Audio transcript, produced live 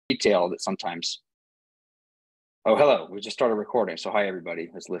detail that sometimes, oh, hello, we just started recording. So hi, everybody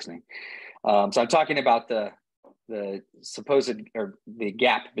who's listening. So I'm talking about the supposed, or the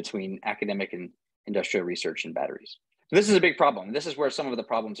gap between academic and industrial research in batteries. So this is a big problem. This is where some of the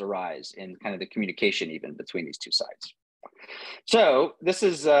problems arise in kind of the communication even between these two sides. So this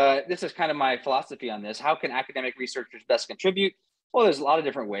is kind of my philosophy on this. How can academic researchers best contribute? Well, there's a lot of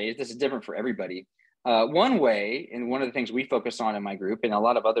different ways. This is different for everybody. One way, and one of the things we focus on in my group, and a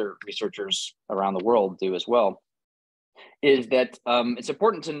lot of other researchers around the world do as well, is that it's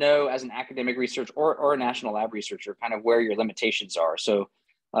important to know as an academic researcher or a national lab researcher kind of where your limitations are. So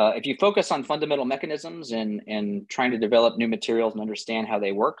if you focus on fundamental mechanisms and trying to develop new materials and understand how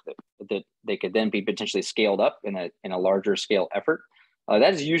they work, that they could then be potentially scaled up in a larger scale effort,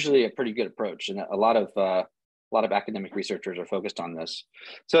 that is usually a pretty good approach. And a lot of academic researchers are focused on this.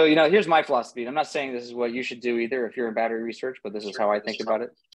 So, here's my philosophy. And I'm not saying this is what you should do either if you're in battery research, but this is how I think about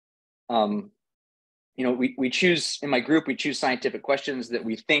it. We choose, in my group, we choose scientific questions that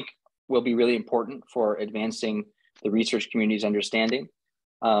we think will be really important for advancing the research community's understanding.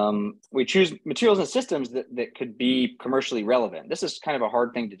 We choose materials and systems that could be commercially relevant. This is kind of a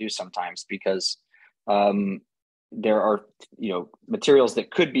hard thing to do sometimes because there are, materials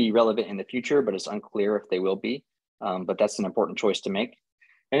that could be relevant in the future, but it's unclear if they will be. But that's an important choice to make.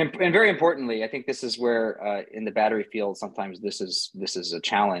 And very importantly, I think this is where in the battery field, sometimes this is a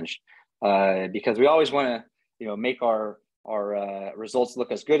challenge because we always want to, make our results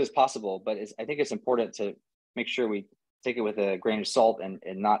look as good as possible. But I think it's important to make sure we take it with a grain of salt and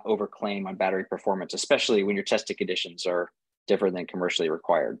not overclaim on battery performance, especially when your testing conditions are different than commercially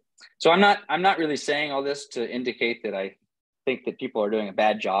required. So I'm not really saying all this to indicate that I think that people are doing a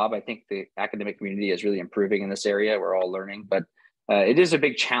bad job. I think the academic community is really improving in this area. We're all learning, but it is a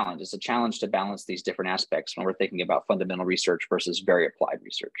big challenge. It's a challenge to balance these different aspects when we're thinking about fundamental research versus very applied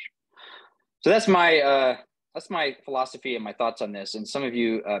research. So that's my philosophy and my thoughts on this. And some of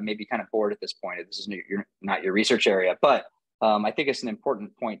you may be kind of bored at this point. This is not your research area, but I think it's an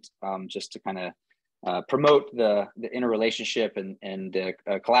important point just to kind of promote the interrelationship and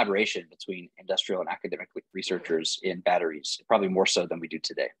collaboration between industrial and academic researchers in batteries, probably more so than we do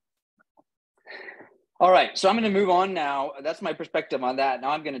today. All right, so I'm going to move on now. That's my perspective on that. Now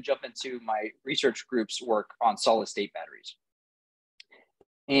I'm going to jump into my research group's work on solid state batteries.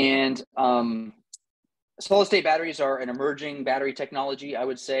 And solid state batteries are an emerging battery technology, I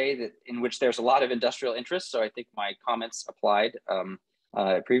would say, that in which there's a lot of industrial interest. So I think my comments applied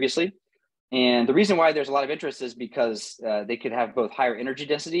previously. And the reason why there's a lot of interest is because they could have both higher energy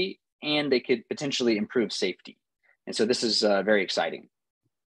density and they could potentially improve safety. And so this is very exciting.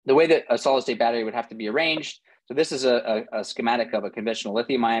 The way that a solid state battery would have to be arranged. So this is a schematic of a conventional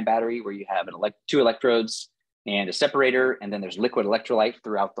lithium ion battery where you have two electrodes and a separator, and then there's liquid electrolyte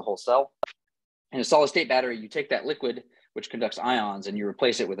throughout the whole cell. In a solid state battery, you take that liquid, which conducts ions, and you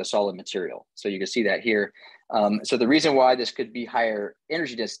replace it with a solid material. So you can see that here. So the reason why this could be higher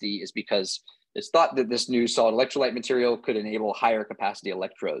energy density is because it's thought that this new solid electrolyte material could enable higher capacity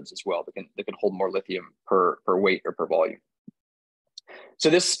electrodes as well that can hold more lithium per weight or per volume.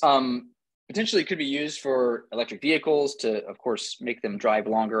 So this potentially could be used for electric vehicles to, of course, make them drive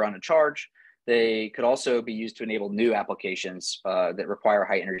longer on a charge. They could also be used to enable new applications that require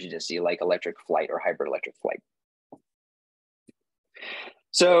high energy density, like electric flight or hybrid electric flight.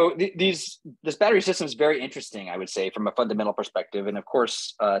 So this battery system is very interesting, I would say, from a fundamental perspective. And of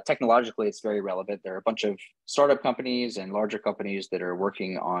course, technologically, it's very relevant. There are a bunch of startup companies and larger companies that are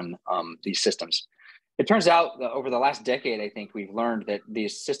working on these systems. It turns out that over the last decade, I think we've learned that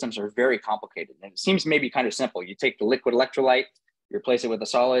these systems are very complicated. And it seems maybe kind of simple. You take the liquid electrolyte, you replace it with a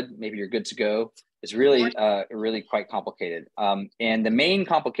solid, maybe you're good to go. It's really, really quite complicated. And the main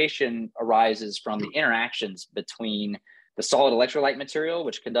complication arises from the interactions between the solid electrolyte material,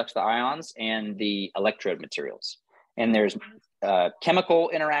 which conducts the ions, and the electrode materials. And there's chemical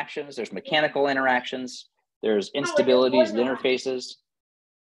interactions, there's mechanical interactions, there's instabilities in interfaces.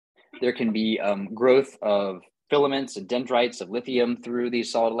 There can be growth of filaments and dendrites of lithium through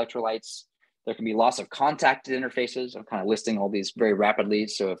these solid electrolytes. There can be loss of contact interfaces. I'm kind of listing all these very rapidly.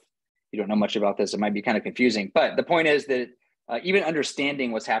 So if you don't know much about this, it might be kind of confusing. But the point is that even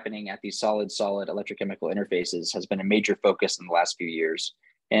understanding what's happening at these solid-solid electrochemical interfaces has been a major focus in the last few years.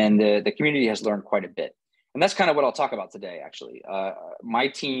 And the community has learned quite a bit. And that's kind of what I'll talk about today, actually. My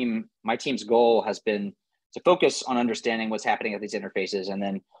team's goal has been to focus on understanding what's happening at these interfaces and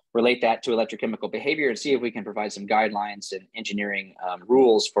then relate that to electrochemical behavior and see if we can provide some guidelines and engineering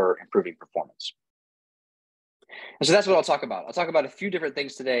rules for improving performance. And so that's what I'll talk about. I'll talk about a few different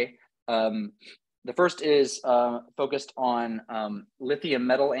things today. The first is focused on lithium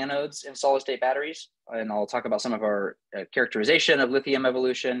metal anodes in solid state batteries. And I'll talk about some of our characterization of lithium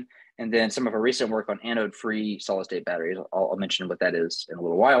evolution, and then some of our recent work on anode-free solid state batteries. I'll mention what that is in a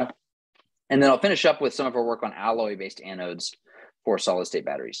little while. And then I'll finish up with some of our work on alloy-based anodes for solid state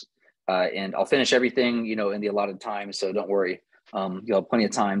batteries. And I'll finish everything, in the allotted time. So don't worry, you'll have plenty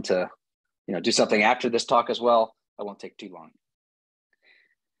of time to, do something after this talk as well. I won't take too long.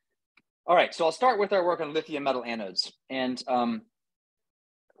 All right, so I'll start with our work on lithium metal anodes. And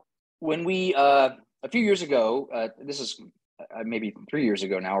when we, a few years ago, this is maybe 3 years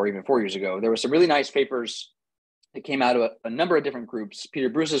ago now, or even 4 years ago, there were some really nice papers that came out of a number of different groups, Peter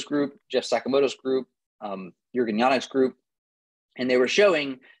Bruce's group, Jeff Sakamoto's group, Jürgen Janek's group, and they were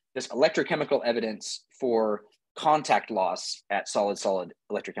showing this electrochemical evidence for contact loss at solid-solid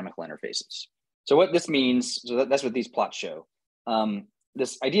electrochemical interfaces. So what this means, so that's what these plots show.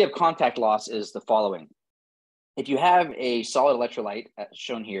 This idea of contact loss is the following. If you have a solid electrolyte,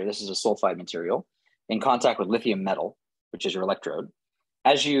 shown here, this is a sulfide material, in contact with lithium metal, which is your electrode,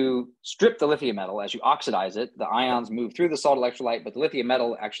 as you strip the lithium metal, as you oxidize it, the ions move through the solid electrolyte, but the lithium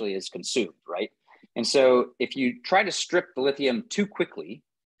metal actually is consumed, right? And so if you try to strip the lithium too quickly,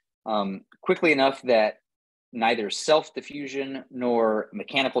 quickly enough that neither self-diffusion nor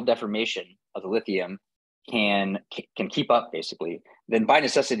mechanical deformation of the lithium can keep up, basically, then by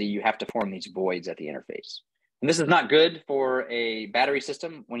necessity, you have to form these voids at the interface. And this is not good for a battery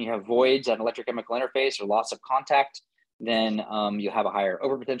system. When you have voids at an electrochemical interface or loss of contact, then you have a higher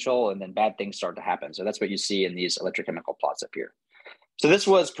overpotential, and then bad things start to happen. So that's what you see in these electrochemical plots up here. So this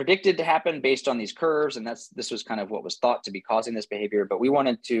was predicted to happen based on these curves, and this was kind of what was thought to be causing this behavior, but we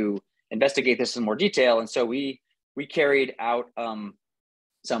wanted to investigate this in more detail. And so we carried out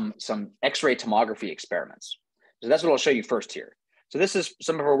some X-ray tomography experiments. So that's what I'll show you first here. So this is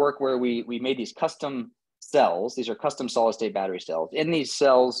some of our work where we made these custom cells. These are custom solid state battery cells. In these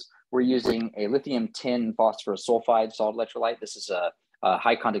cells, we're using a lithium tin phosphorus sulfide solid electrolyte. This is a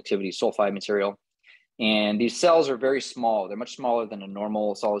high conductivity sulfide material. And these cells are very small. They're much smaller than a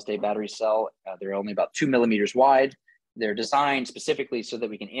normal solid state battery cell. They're only about 2 millimeters wide. They're designed specifically so that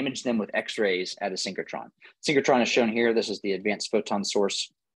we can image them with X-rays at a synchrotron. Synchrotron is shown here. This is the Advanced Photon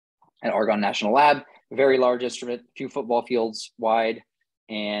Source at Argonne National Lab. Very large instrument, a few football fields wide,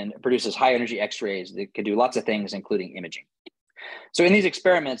 and produces high energy X-rays that can do lots of things, including imaging. So in these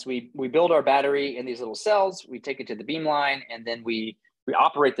experiments, we build our battery in these little cells, we take it to the beamline, and then we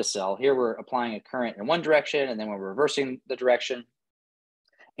operate the cell. Here we're applying a current in one direction, and then we're reversing the direction.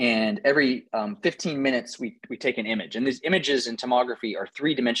 And every 15 minutes, we take an image. And these images in tomography are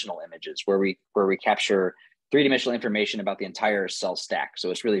three-dimensional images where we capture three-dimensional information about the entire cell stack. So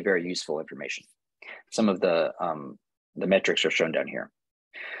it's really very useful information. Some of the metrics are shown down here.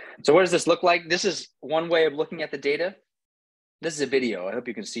 So what does this look like? This is one way of looking at the data. This is a video. I hope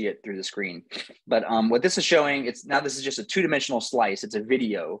you can see it through the screen. But what this is showing, this is just a two-dimensional slice. It's a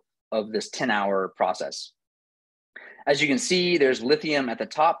video of this 10-hour process. As you can see, there's lithium at the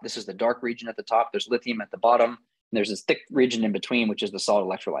top. This is the dark region at the top. There's lithium at the bottom. And there's this thick region in between, which is the solid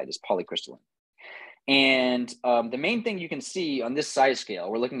electrolyte, is polycrystalline. And the main thing you can see on this size scale,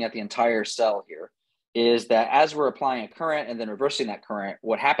 we're looking at the entire cell here, is that as we're applying a current and then reversing that current,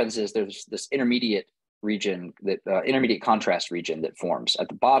 what happens is there's this intermediate region, that intermediate contrast region that forms at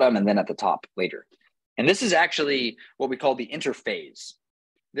the bottom and then at the top later. And this is actually what we call the interphase.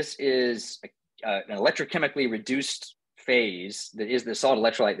 This is an electrochemically reduced phase that is the solid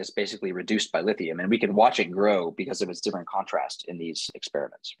electrolyte that's basically reduced by lithium, and we can watch it grow because of its different contrast in these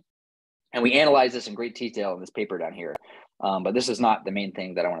experiments. And we analyze this in great detail in this paper down here, but this is not the main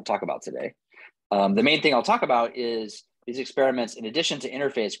thing that I want to talk about today. The main thing I'll talk about is these experiments, in addition to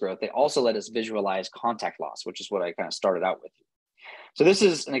interface growth, they also let us visualize contact loss, which is what I kind of started out with. So this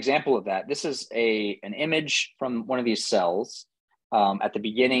is an example of that. This is an image from one of these cells at the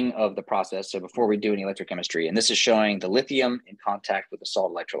beginning of the process, so before we do any electrochemistry. And this is showing the lithium in contact with the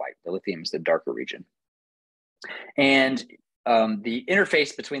solid electrolyte. The lithium is the darker region. And the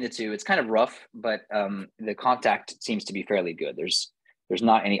interface between the two, it's kind of rough, but the contact seems to be fairly good. There's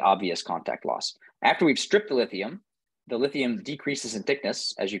not any obvious contact loss. After we've stripped the lithium decreases in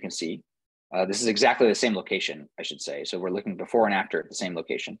thickness, as you can see. This is exactly the same location, I should say. So we're looking before and after at the same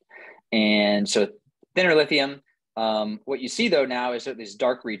location. And so thinner lithium, what you see though now is that these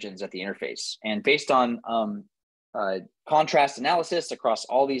dark regions at the interface. And based on contrast analysis across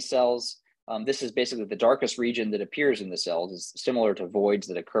all these cells, this is basically the darkest region that appears in the cells. Is similar to voids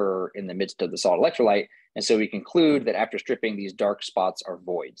that occur in the midst of the solid electrolyte. And so we conclude that after stripping, these dark spots are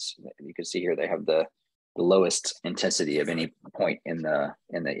voids. You can see here they have the lowest intensity of any point in the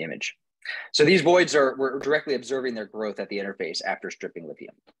image. So these voids we're directly observing their growth at the interface after stripping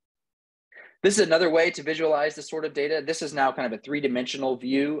lithium. This is another way to visualize this sort of data. This is now kind of a three-dimensional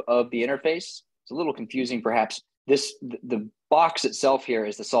view of the interface. It's a little confusing, perhaps. The box itself here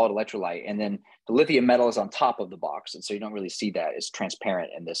is the solid electrolyte, and then the lithium metal is on top of the box, and so you don't really see that. It's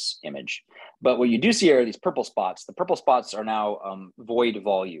transparent in this image. But what you do see are these purple spots. The purple spots are now void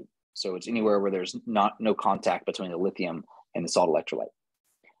volume, so it's anywhere where there's no contact between the lithium and the solid electrolyte.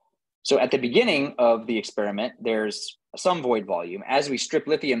 So at the beginning of the experiment, there's some void volume. As we strip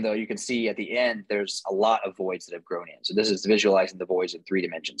lithium, though, you can see at the end, there's a lot of voids that have grown in. So this is visualizing the voids in 3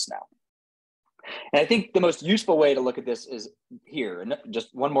 dimensions now. And I think the most useful way to look at this is here, and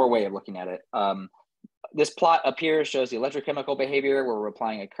just one more way of looking at it. This plot up here shows the electrochemical behavior where we're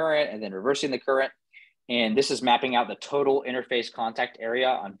applying a current and then reversing the current. And this is mapping out the total interface contact area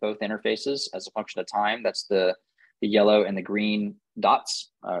on both interfaces as a function of time. That's the yellow and the green dots,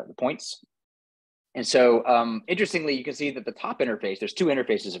 the points. And so interestingly, you can see that the top interface, there's 2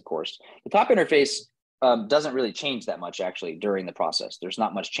 interfaces, of course. The top interface doesn't really change that much actually during the process. There's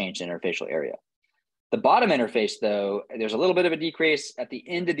not much change in interfacial area. The bottom interface, though, there's a little bit of a decrease. At the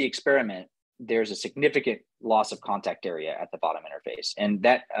end of the experiment, there's a significant loss of contact area at the bottom interface. And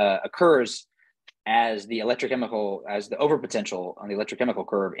that occurs as the overpotential on the electrochemical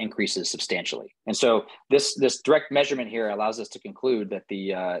curve increases substantially. And so this direct measurement here allows us to conclude that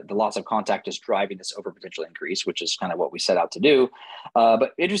the loss of contact is driving this overpotential increase, which is kind of what we set out to do.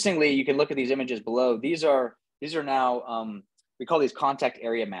 But interestingly, you can look at these images below. These are now, we call these contact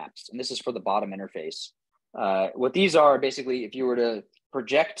area maps, and this is for the bottom interface. What these are basically, if you were to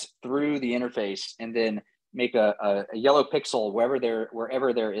project through the interface and then make a yellow pixel wherever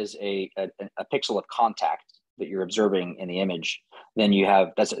there is a pixel of contact that you're observing in the image, then you have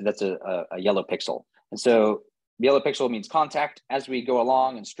that's a yellow pixel. And so yellow pixel means contact. As we go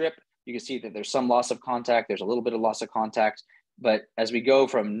along and strip, you can see that there's some loss of contact. There's a little bit of loss of contact, but as we go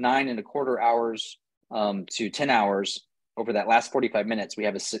from 9¼ hours to 10 hours, over that last 45 minutes, we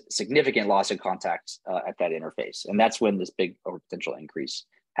have a significant loss of contact at that interface. And that's when this big overpotential increase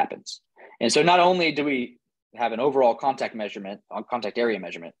happens. And so not only do we have an overall contact area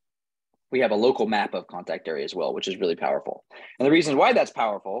measurement, we have a local map of contact area as well, which is really powerful. And the reason why that's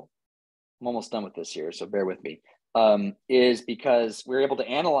powerful, I'm almost done with this here, so bear with me, is because we're able to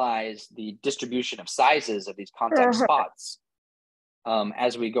analyze the distribution of sizes of these contact spots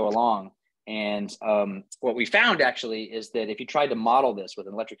as we go along. And what we found actually is that if you tried to model this with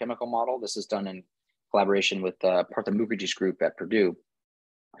an electrochemical model, this is done in collaboration with Partha Mukherjee's group at Purdue,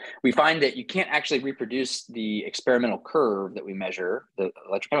 we find that you can't actually reproduce the experimental curve that we measure, the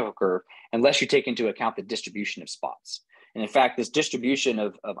electrochemical curve, unless you take into account the distribution of spots. And in fact, this distribution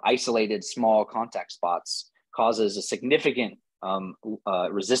of isolated small contact spots causes a significant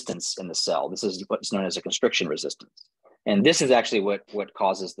resistance in the cell. This is what's known as a constriction resistance. And this is actually what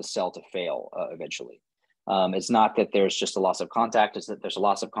causes the cell to fail eventually. It's not that there's just a loss of contact, it's that there's a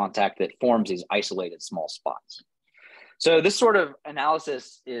loss of contact that forms these isolated small spots. So this sort of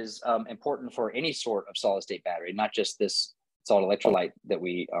analysis is important for any sort of solid state battery, not just this solid electrolyte that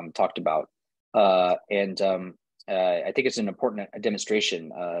we talked about. I think it's an important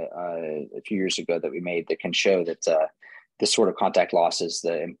demonstration a few years ago that we made that can show that this sort of contact loss is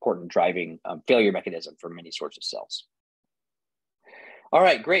the important driving failure mechanism for many sorts of cells. All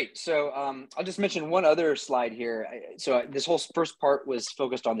right, great. So I'll just mention one other slide here. So this whole first part was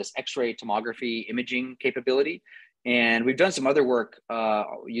focused on this X-ray tomography imaging capability. And we've done some other work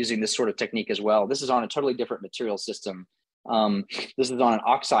using this sort of technique as well. This is on a totally different material system. This is on an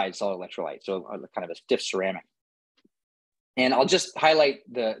oxide solid electrolyte, so kind of a stiff ceramic. And I'll just highlight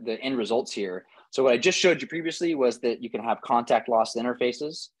the end results here. So what I just showed you previously was that you can have contact loss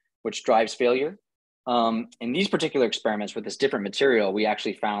interfaces, which drives failure. In these particular experiments with this different material, we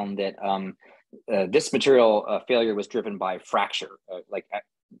actually found that this material failure was driven by fracture, like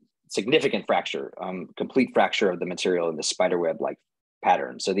significant fracture, complete fracture of the material in the spiderweb-like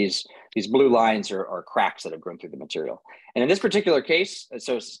pattern. So these blue lines are cracks that have grown through the material. And in this particular case,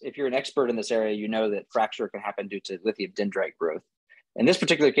 so if you're an expert in this area, you know that fracture can happen due to lithium dendrite growth. In this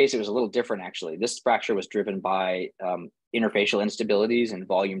particular case, it was a little different, actually. This fracture was driven by interfacial instabilities and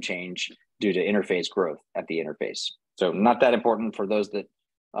volume change due to interface growth at the interface. So not that important for those that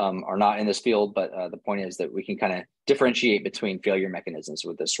are not in this field, but the point is that we can kind of differentiate between failure mechanisms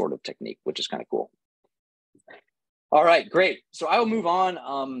with this sort of technique, which is kind of cool. All right, great. So I will move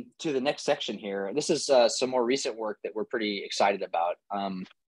on to the next section here. This is some more recent work that we're pretty excited about.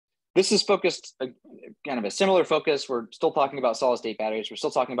 This is focused, kind of a similar focus. We're still talking about solid state batteries. We're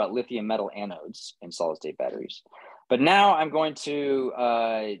still talking about lithium metal anodes in solid state batteries. But now I'm going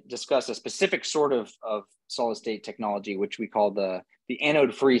to discuss a specific sort of solid state technology, which we call the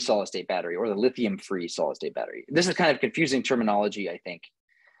anode-free solid state battery, or the lithium-free solid state battery. This is kind of confusing terminology, I think.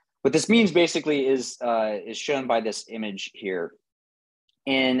 What this means basically is shown by this image here.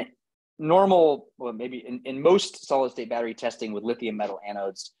 In normal, well, maybe in most solid state battery testing with lithium metal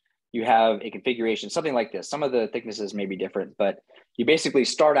anodes, you have a configuration, something like this. Some of the thicknesses may be different, but you basically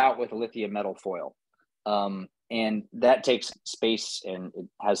start out with a lithium metal foil. And that takes space and it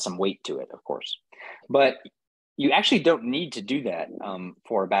has some weight to it, of course. But you actually don't need to do that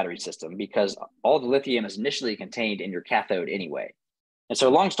for a battery system, because all the lithium is initially contained in your cathode anyway. And so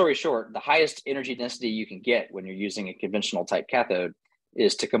long story short, the highest energy density you can get when you're using a conventional type cathode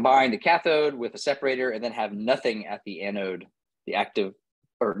is to combine the cathode with a separator and then have nothing at the anode, the active,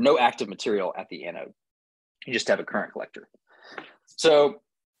 or no active material at the anode. You just have a current collector. So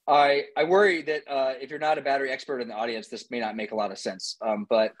I worry that if you're not a battery expert in the audience, this may not make a lot of sense,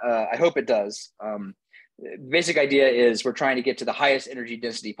 but I hope it does. The basic idea is we're trying to get to the highest energy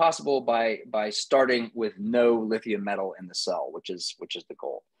density possible by starting with no lithium metal in the cell, which is the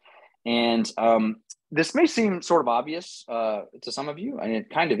goal. And this may seem sort of obvious to some of you, and it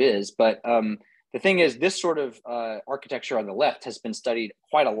kind of is, but the thing is, this sort of architecture on the left has been studied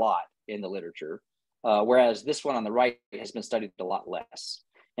quite a lot in the literature, whereas this one on the right has been studied a lot less.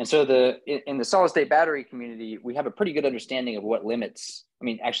 And so in the solid state battery community, we have a pretty good understanding of what limits, I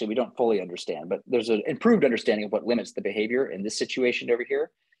mean, actually we don't fully understand, but there's an improved understanding of what limits the behavior in this situation over here.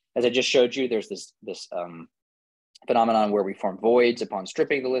 As I just showed you, there's this phenomenon where we form voids upon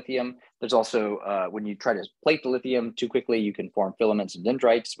stripping the lithium. There's also, when you try to plate the lithium too quickly, you can form filaments and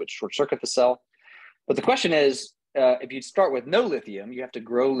dendrites, which short circuit the cell. But the question is, if you start with no lithium, you have to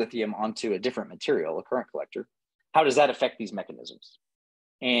grow lithium onto a different material, a current collector. How does that affect these mechanisms?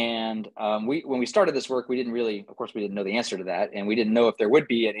 And when we started this work, we didn't really, of course, we didn't know the answer to that. And we didn't know if there would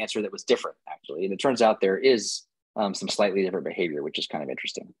be an answer that was different, actually. And it turns out there is some slightly different behavior, which is kind of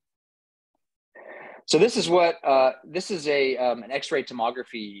interesting. So this is what, this is an X-ray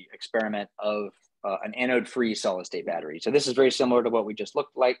tomography experiment of an anode-free solid-state battery. So this is very similar to what we just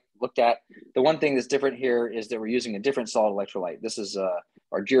looked at. The one thing that's different here is that we're using a different solid electrolyte. This is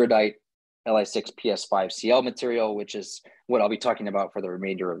our Girodite Li6PS5Cl material, which is what I'll be talking about for the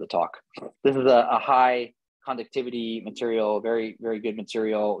remainder of the talk. This is a high conductivity material, very, very good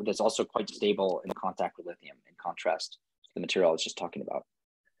material that's also quite stable in contact with lithium, in contrast to the material I was just talking about.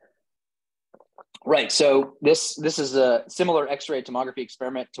 Right, so this is a similar X-ray tomography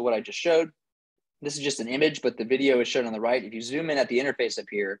experiment to what I just showed. This is just an image, but the video is shown on the right. If you zoom in at the interface up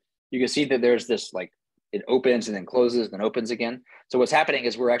here, you can see that there's this, like, it opens and then closes and then opens again. So what's happening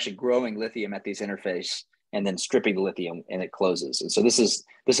is we're actually growing lithium at these interface and then stripping the lithium and it closes. And so this is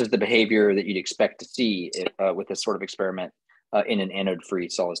the behavior that you'd expect to see with this sort of experiment in an anode-free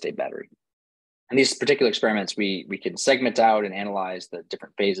solid-state battery. And these particular experiments, we can segment out and analyze the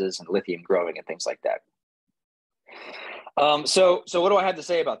different phases and lithium growing and things like that. So what do I have to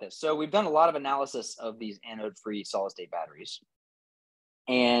say about this? So we've done a lot of analysis of these anode-free solid-state batteries.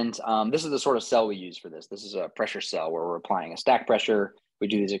 And this is the sort of cell we use for this. This is a pressure cell where we're applying a stack pressure. We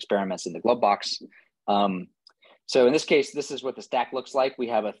do these experiments in the glove box. So in this case, this is what the stack looks like. We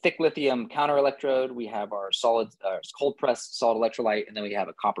have a thick lithium counter electrode. We have our cold press solid electrolyte, and then we have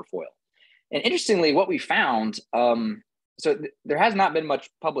a copper foil. And interestingly, what we found, there has not been much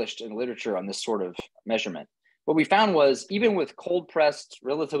published in the literature on this sort of measurement. What we found was even with cold pressed,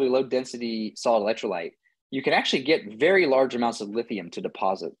 relatively low density solid electrolyte, you can actually get very large amounts of lithium to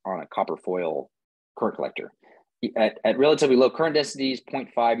deposit on a copper foil current collector. At relatively low current densities,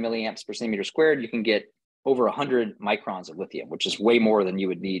 0.5 milliamps per centimeter squared, you can get over 100 microns of lithium, which is way more than you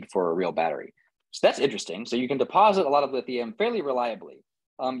would need for a real battery. So that's interesting. So you can deposit a lot of lithium fairly reliably.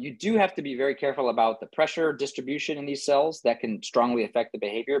 You do have to be very careful about the pressure distribution in these cells. That can strongly affect the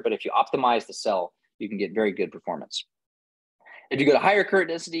behavior, but if you optimize the cell, you can get very good performance. If you go to higher current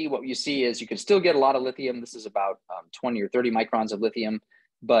density, what you see is you can still get a lot of lithium. This is about 20 or 30 microns of lithium,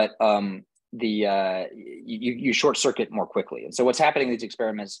 but you short circuit more quickly. And so what's happening in these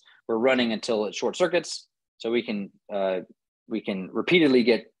experiments, we're running until it short circuits. So we can repeatedly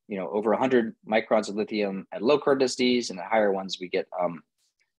get over 100 microns of lithium at low current densities, and at higher ones we get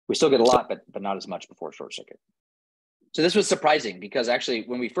we still get a lot, but not as much before short circuit. So this was surprising because actually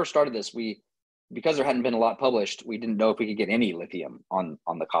when we first started this, because there hadn't been a lot published, we didn't know if we could get any lithium on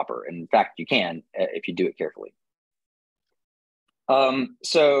the copper. And in fact, you can if you do it carefully.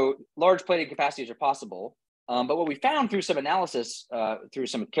 So large plating capacities are possible. But what we found through some analysis, through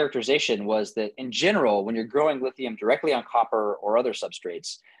some characterization, was that in general, when you're growing lithium directly on copper or other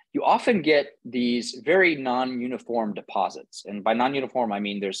substrates, you often get these very non-uniform deposits. And by non-uniform, I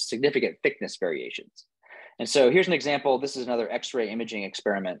mean there's significant thickness variations. And so here's an example. This is another X-ray imaging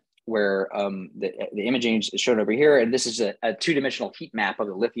experiment where the imaging is shown over here. And this is a two-dimensional heat map of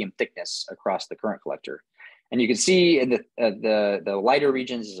the lithium thickness across the current collector. And you can see in the lighter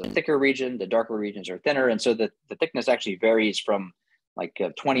regions is a thicker region, the darker regions are thinner. And so the thickness actually varies from like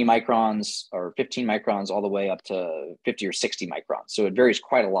 20 microns or 15 microns all the way up to 50 or 60 microns. So it varies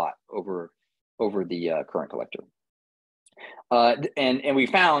quite a lot over the current collector. And we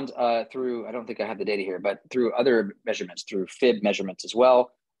found through, I don't think I have the data here, but through other measurements, through FIB measurements as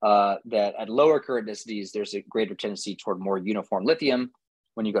well, that at lower current densities, there's a greater tendency toward more uniform lithium.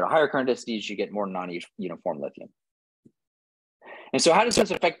 When you go to higher current densities, you get more non-uniform lithium. And so how does this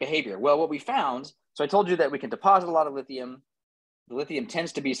affect behavior? Well, what we found, so I told you that we can deposit a lot of lithium. The lithium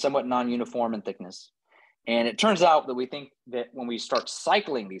tends to be somewhat non-uniform in thickness. And it turns out that we think that when we start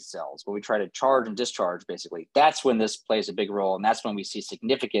cycling these cells, when we try to charge and discharge, basically, that's when this plays a big role. And that's when we see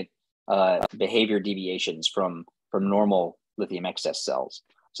significant behavior deviations from normal lithium excess cells.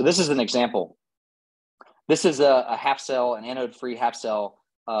 So this is an example. This is a half cell, an anode-free half cell,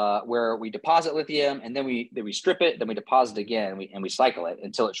 where we deposit lithium and then we strip it, then we deposit again, and we cycle it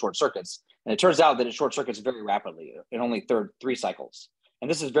until it short circuits. And it turns out that it short circuits very rapidly in only 3 cycles. And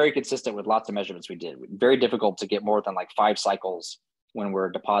this is very consistent with lots of measurements we did. Very difficult to get more than like 5 cycles when we're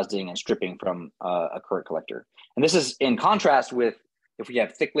depositing and stripping from a current collector. And this is in contrast with if we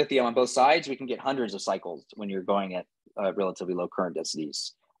have thick lithium on both sides, we can get hundreds of cycles when you're going at relatively low current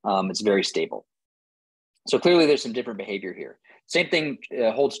densities. It's very stable. So clearly there's some different behavior here. Same thing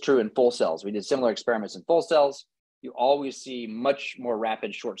holds true in full cells. We did similar experiments in full cells. You always see much more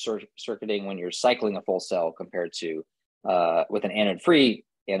rapid short circuiting when you're cycling a full cell compared to with an anode-free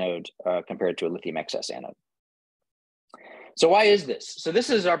anode compared to a lithium excess anode. So why is this? So this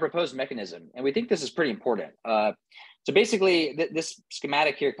is our proposed mechanism, and we think this is pretty important. So basically, this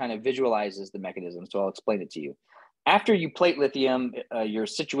schematic here kind of visualizes the mechanism, so I'll explain it to you. After you plate lithium, your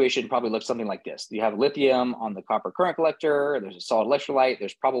situation probably looks something like this. You have lithium on the copper current collector, there's a solid electrolyte,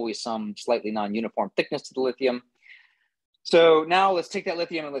 there's probably some slightly non-uniform thickness to the lithium. So now let's take that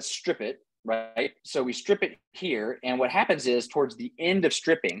lithium and let's strip it, right? So we strip it here, and what happens is towards the end of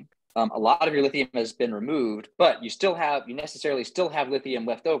stripping, a lot of your lithium has been removed, but you necessarily still have lithium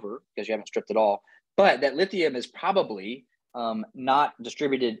left over because you haven't stripped it all, but that lithium is probably not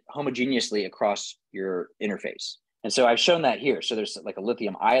distributed homogeneously across your interface. And so I've shown that here. So there's like a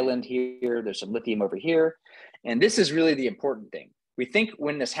lithium island here, there's some lithium over here. And this is really the important thing. We think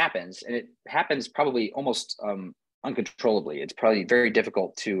when this happens, and it happens probably almost uncontrollably, it's probably very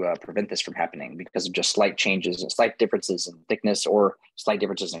difficult to prevent this from happening because of just slight changes and slight differences in thickness or slight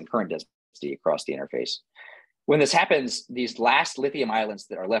differences in current density across the interface. When this happens, these last lithium islands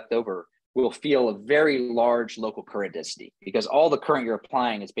that are left over will feel a very large local current density because all the current you're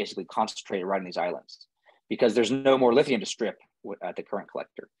applying is basically concentrated right on these islands because there's no more lithium to strip at the current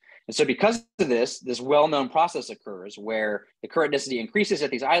collector. And so because of this well-known process occurs where the current density increases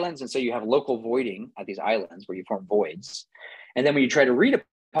at these islands, and so you have local voiding at these islands where you form voids. And then when you try to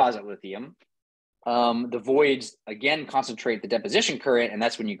redeposit lithium, the voids again concentrate the deposition current, and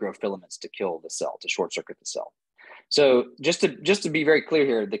that's when you grow filaments to kill the cell, to short circuit the cell. So just to be very clear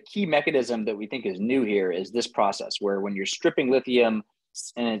here, the key mechanism that we think is new here is this process where when you're stripping lithium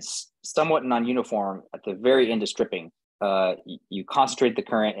and it's somewhat non-uniform at the very end of stripping, you concentrate the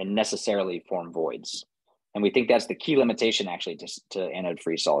current and necessarily form voids. And we think that's the key limitation actually to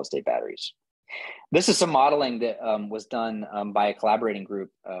anode-free solid-state batteries. This is some modeling that was done by a collaborating group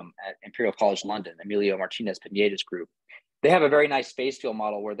at Imperial College London, Emilio Martinez-Pineda's group. They have a very nice phase field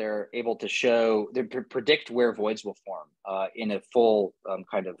model where they're able to predict where voids will form in a full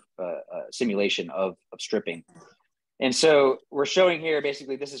kind of simulation of stripping. And so we're showing here,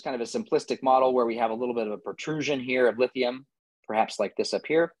 basically, this is kind of a simplistic model where we have a little bit of a protrusion here of lithium, perhaps like this up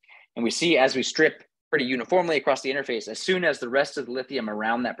here. And we see as we strip pretty uniformly across the interface, as soon as the rest of the lithium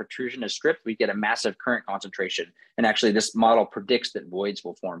around that protrusion is stripped, we get a massive current concentration. And actually this model predicts that voids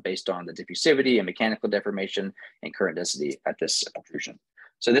will form based on the diffusivity and mechanical deformation and current density at this protrusion.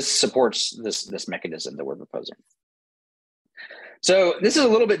 So this supports this mechanism that we're proposing. So this is a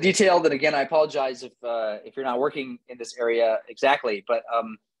little bit detailed, and again, I apologize if you're not working in this area exactly, but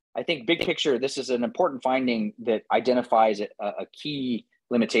I think big picture, this is an important finding that identifies a key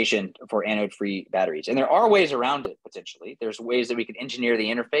limitation for anode-free batteries. And there are ways around it, potentially. There's ways that we can engineer the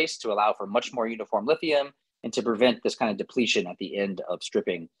interface to allow for much more uniform lithium and to prevent this kind of depletion at the end of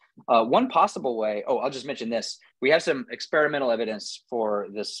stripping. One possible way, I'll just mention this. We have some experimental evidence for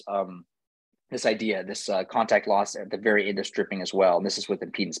this this idea, this contact loss at the very end of stripping as well. And this is with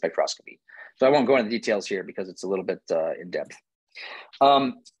impedance spectroscopy. So I won't go into the details here because it's a little bit in depth.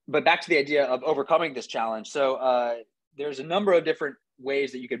 But back to the idea of overcoming this challenge. So there's a number of different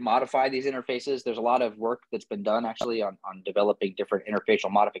ways that you could modify these interfaces. There's a lot of work that's been done actually on developing different interfacial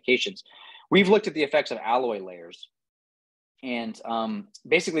modifications. We've looked at the effects of alloy layers. And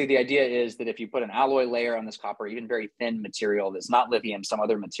basically the idea is that if you put an alloy layer on this copper, even very thin material that's not lithium, some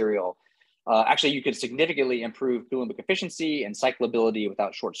other material, actually you could significantly improve Coulombic efficiency and cyclability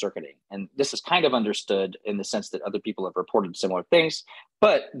without short circuiting. And this is kind of understood in the sense that other people have reported similar things,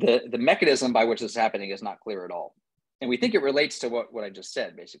 but the mechanism by which this is happening is not clear at all. And we think it relates to what I just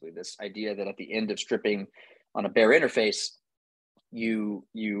said, basically, this idea that at the end of stripping on a bare interface,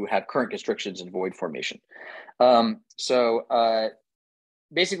 you have current constrictions and void formation.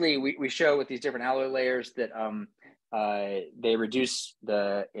 Basically, we show with these different alloy layers that they reduce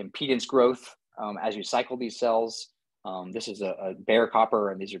the impedance growth as you cycle these cells. This is a bare copper,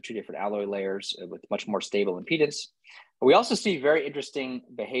 and these are two different alloy layers with much more stable impedance. We also see very interesting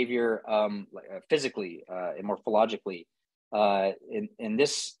behavior physically and morphologically. In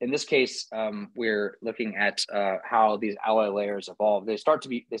this case, we're looking at how these alloy layers evolve. They start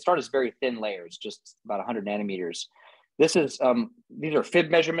as very thin layers, just about 100 nanometers. This is these are fib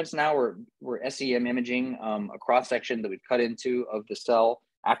measurements now. We're SEM imaging a cross section that we've cut into of the cell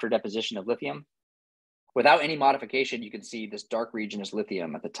after deposition of lithium. Without any modification, you can see this dark region is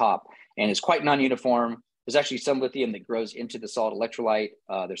lithium at the top, and it's quite non-uniform. There's actually some lithium that grows into the solid electrolyte.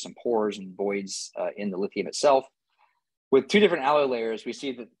 There's some pores and voids in the lithium itself. With two different alloy layers, we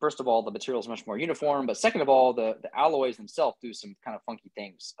see that, first of all, the material is much more uniform, but second of all, the alloys themselves do some kind of funky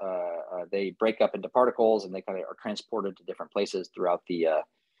things. They break up into particles, and they kind of are transported to different places throughout the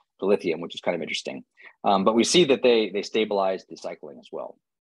lithium, which is kind of interesting. But we see that they stabilize the cycling as well.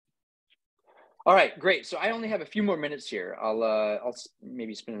 All right, great. So I only have a few more minutes here. I'll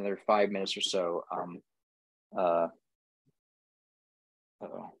maybe spend another 5 minutes or so. I'll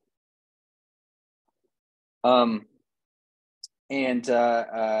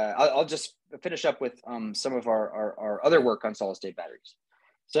just finish up with some of our other work on solid state batteries.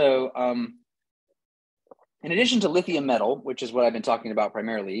 So in addition to lithium metal, which is what I've been talking about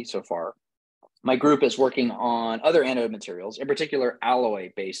primarily so far, my group is working on other anode materials, in particular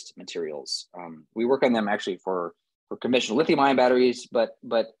alloy-based materials. We work on them actually for conventional lithium-ion batteries, but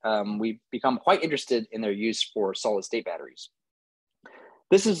we've become quite interested in their use for solid-state batteries.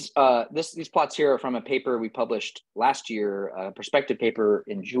 These plots here are from a paper we published last year, a perspective paper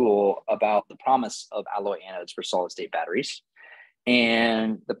in Joule about the promise of alloy anodes for solid-state batteries.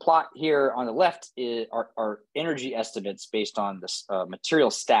 And the plot here on the left are energy estimates based on this material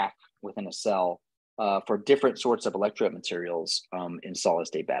stack within a cell for different sorts of electrode materials in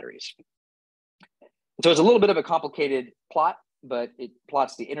solid-state batteries. So it's a little bit of a complicated plot, but it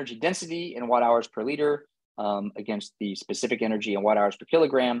plots the energy density in watt hours per liter against the specific energy in watt hours per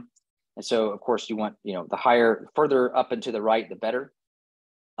kilogram. And so, of course, you want the further up and to the right, the better.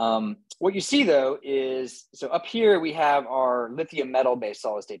 What you see, though, is so up here we have our lithium metal-based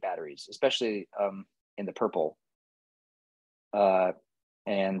solid-state batteries, especially in the purple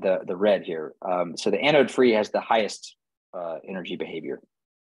and the red here. So the anode-free has the highest energy behavior.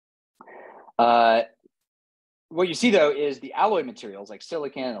 What you see, though, is the alloy materials like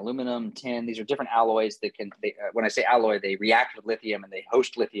silicon, aluminum, tin. These are different alloys that when I say alloy, they react with lithium and they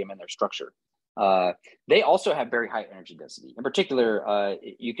host lithium in their structure. They also have very high energy density. In particular,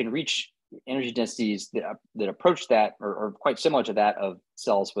 you can reach energy densities that approach that or quite similar to that of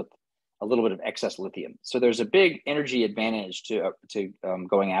cells with a little bit of excess lithium. So there's a big energy advantage to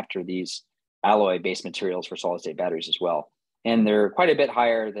going after these alloy-based materials for solid-state batteries as well. And they're quite a bit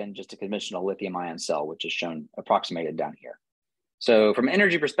higher than just a conventional lithium-ion cell, which is shown approximated down here. So from an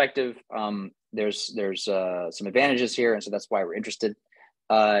energy perspective, there's some advantages here, and so that's why we're interested.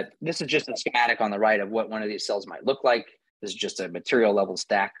 This is just a schematic on the right of what one of these cells might look like. This is just a material level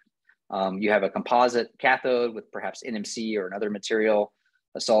stack. You have a composite cathode with perhaps NMC or another material,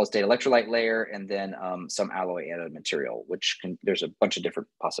 a solid state electrolyte layer, and then some alloy anode material, there's a bunch of different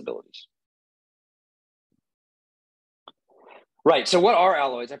possibilities. Right, so what are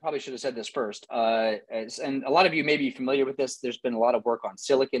alloys? I probably should have said this first. And a lot of you may be familiar with this. There's been a lot of work on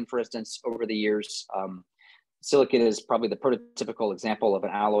silicon, for instance, over the years. Silicon is probably the prototypical example of an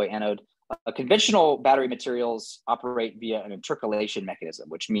alloy anode. Conventional battery materials operate via an intercalation mechanism,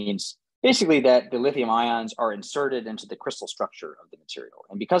 which means basically that the lithium ions are inserted into the crystal structure of the material.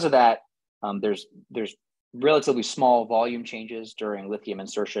 And because of that, there's relatively small volume changes during lithium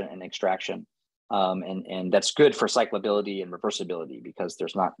insertion and extraction. And that's good for cyclability and reversibility because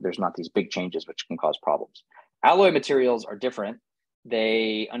there's not these big changes which can cause problems. Alloy materials are different.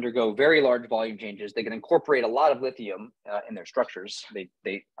 They undergo very large volume changes. They can incorporate a lot of lithium in their structures.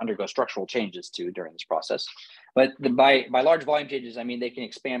 They undergo structural changes too during this process. But by large volume changes, I mean they can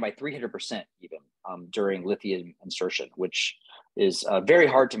expand by 300% even during lithium insertion, which is very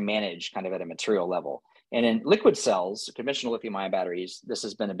hard to manage kind of at a material level. And in liquid cells, conventional lithium-ion batteries, this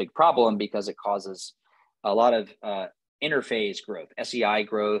has been a big problem because it causes a lot of interphase growth, SEI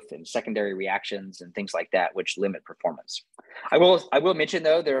growth, and secondary reactions and things like that, which limit performance. I will mention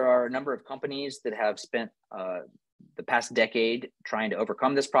though, there are a number of companies that have spent the past decade trying to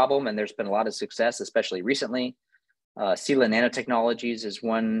overcome this problem, and there's been a lot of success, especially recently. Sila Nanotechnologies is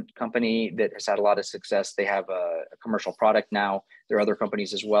one company that has had a lot of success. They have a commercial product now. There are other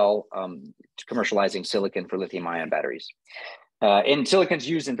companies as well commercializing silicon for lithium-ion batteries. And silicon's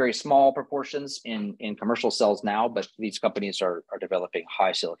used in very small proportions in commercial cells now, but these companies are developing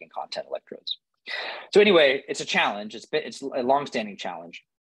high silicon content electrodes. So anyway, it's a challenge. It's a longstanding challenge.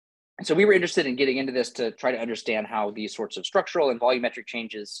 And so we were interested in getting into this to try to understand how these sorts of structural and volumetric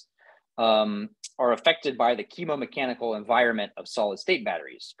changes are affected by the chemomechanical environment of solid state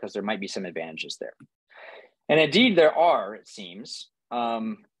batteries, because there might be some advantages there. And indeed there are, it seems.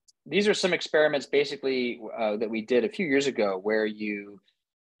 These are some experiments basically that we did a few years ago where you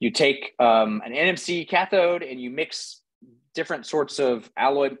take an NMC cathode and you mix different sorts of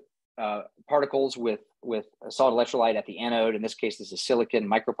alloy particles with a solid electrolyte at the anode. In this case, this is silicon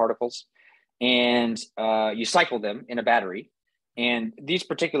microparticles. And you cycle them in a battery. And these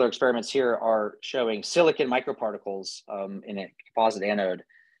particular experiments here are showing silicon microparticles in a composite anode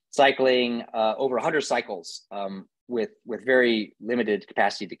cycling over 100 cycles with very limited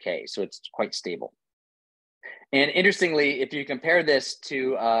capacity decay. So it's quite stable. And interestingly, if you compare this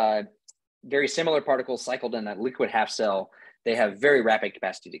to very similar particles cycled in a liquid half cell, they have very rapid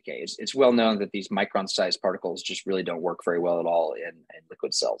capacity decay. It's well known that these micron-sized particles just really don't work very well at all in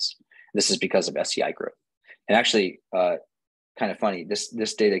liquid cells. This is because of SEI growth. And actually, kind of funny,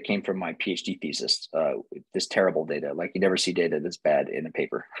 this data came from my PhD thesis, this terrible data. Like you never see data this bad in a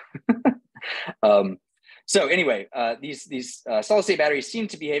paper. So anyway, these solid state batteries seem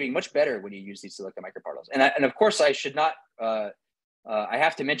to be behaving much better when you use these silicon microparticles. And of course, I should not, I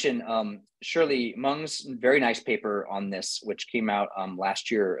have to mention Shirley Mung's very nice paper on this, which came out last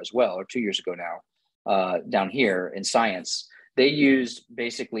year as well, or 2 years ago now, down here in Science. They used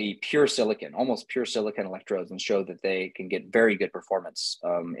basically pure silicon, almost pure silicon electrodes, and showed that they can get very good performance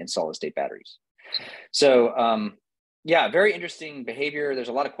in solid state batteries. So yeah, very interesting behavior. There's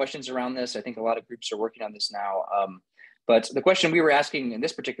a lot of questions around this. I think a lot of groups are working on this now. But the question we were asking in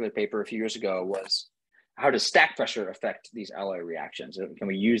this particular paper a few years ago was, how does stack pressure affect these alloy reactions? Can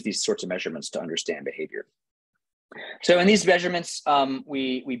we use these sorts of measurements to understand behavior? So in these measurements,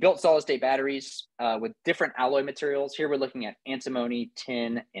 we built solid state batteries with different alloy materials. Here we're looking at antimony,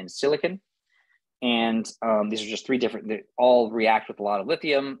 tin, and silicon. And these are just three different, they all react with a lot of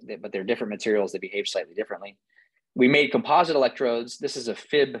lithium, but they're different materials that behave slightly differently. We made composite electrodes. This is a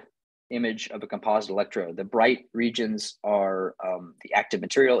fib image of a composite electrode. The bright regions are the active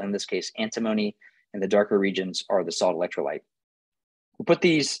material, in this case, antimony, and the darker regions are the solid electrolyte. We put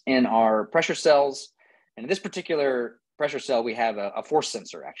these in our pressure cells. And in this particular pressure cell, we have a force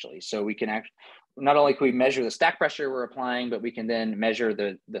sensor actually. So we can not only can we measure the stack pressure we're applying, but we can then measure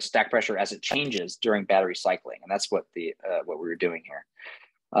the stack pressure as it changes during battery cycling. And that's what we were doing here.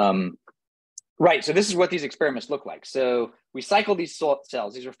 Right, so this is what these experiments look like. So we cycle these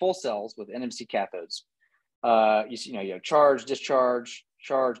cells. These are full cells with NMC cathodes. You have charge, discharge,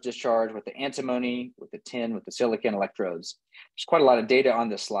 charge, discharge with the antimony, with the tin, with the silicon electrodes. There's quite a lot of data on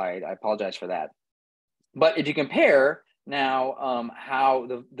this slide. I apologize for that. But if you compare now how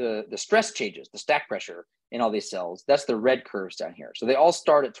the stress changes, the stack pressure in all these cells, that's the red curves down here. So they all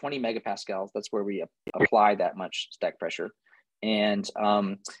start at 20 megapascals. That's where we apply that much stack pressure. And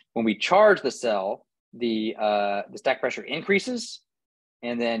when we charge the cell, the stack pressure increases,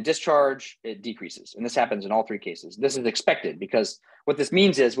 and then discharge, it decreases. And this happens in all three cases. This is expected because what this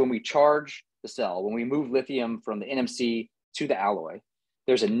means is when we charge the cell, when we move lithium from the NMC to the alloy,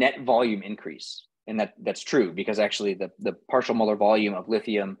 there's a net volume increase. And that's true because actually the partial molar volume of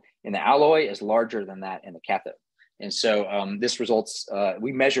lithium in the alloy is larger than that in the cathode. And so this results,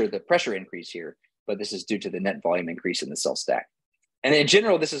 we measure the pressure increase here, but this is due to the net volume increase in the cell stack. And in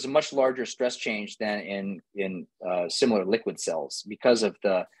general, this is a much larger stress change than in similar liquid cells because of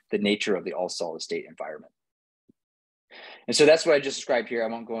the nature of the all solid state environment. And so that's what I just described here. I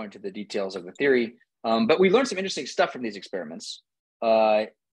won't go into the details of the theory, but we learned some interesting stuff from these experiments.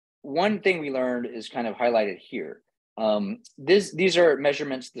 one thing we learned is kind of highlighted here. These are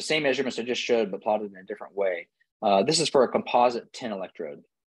measurements, the same measurements I just showed, but plotted in a different way. This is for a composite tin electrode.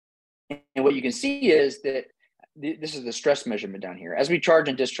 And what you can see is that this is the stress measurement down here. As we charge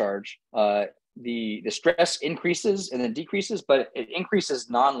and discharge, the stress increases and then decreases, but it increases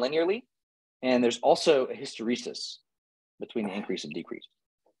non-linearly. And there's also a hysteresis between the increase and decrease.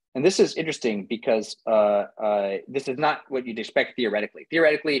 And this is interesting because this is not what you'd expect theoretically.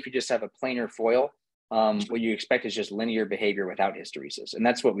 Theoretically, if you just have a planar foil, what you expect is just linear behavior without hysteresis. And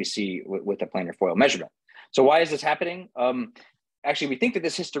that's what we see with a planar foil measurement. So why is this happening? Actually, we think that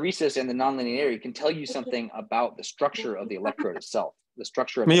this hysteresis and the nonlinearity can tell you something about the structure of the electrode itself, the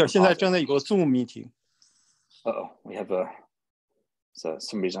structure of the composite. 没有，现在正在有个 Zoom meeting. Uh-oh, we have so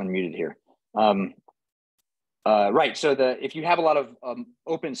somebody's unmuted here. Right, so if you have a lot of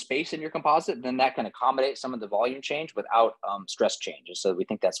open space in your composite, then that can accommodate some of the volume change without stress changes. So we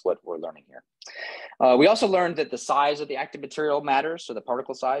think that's what we're learning here. We also learned that the size of the active material matters, so the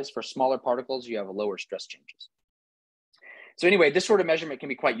particle size. For smaller particles, you have lower stress changes. So anyway, this sort of measurement can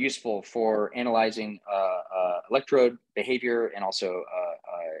be quite useful for analyzing electrode behavior and also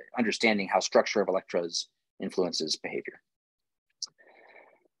understanding how structure of electrodes influences behavior.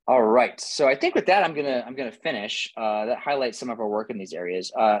 All right, so I think with that, I'm gonna finish. That highlights some of our work in these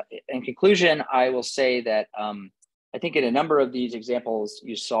areas. In conclusion, I will say that I think in a number of these examples,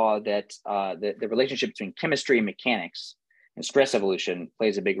 you saw that the relationship between chemistry and mechanics and stress evolution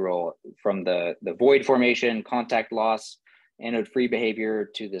plays a big role, from the void formation, contact loss, anode-free behavior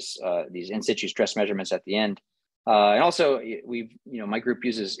to these in situ stress measurements at the end. And also, my group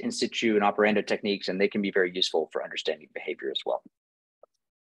uses in situ and operando techniques, and they can be very useful for understanding behavior as well.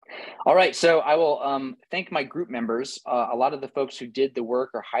 All right, so I will thank my group members. A lot of the folks who did the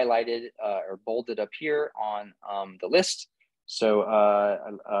work are highlighted or bolded up here on the list. So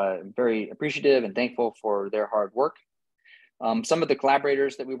I'm very appreciative and thankful for their hard work. Some of the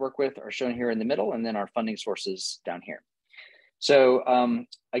collaborators that we work with are shown here in the middle, and then our funding sources down here. So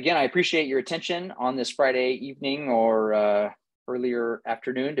again, I appreciate your attention on this Friday evening or earlier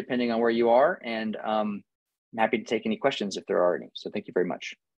afternoon, depending on where you are. And I'm happy to take any questions if there are any. So thank you very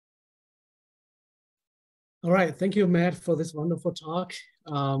much. All right, thank you, Matt, for this wonderful talk.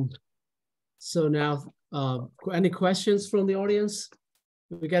 So now, any questions from the audience?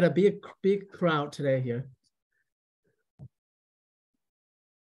 We got a big crowd today here.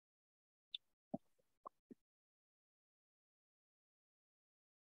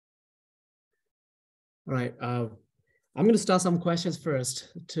 All right, I'm going to start some questions first.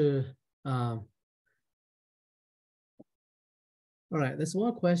 All right, there's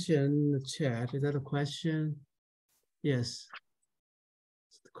one question in the chat. Is that a question? Yes.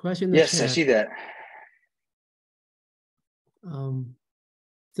 The question in the yes, chat. I see that.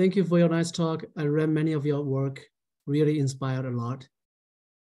 Thank you for your nice talk. I read many of your work, really inspired a lot.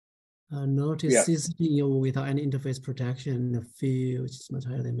 Notice CCD without any interface protection in the field, which is much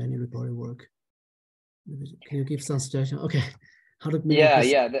higher than many reported work. Can you give some suggestion? Okay. How to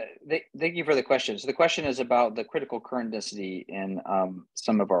thank you for the question. So the question is about the critical current density in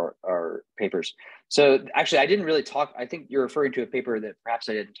some of our papers. So actually, I didn't really talk. I think you're referring to a paper that perhaps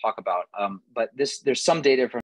I didn't talk about, but there's some data from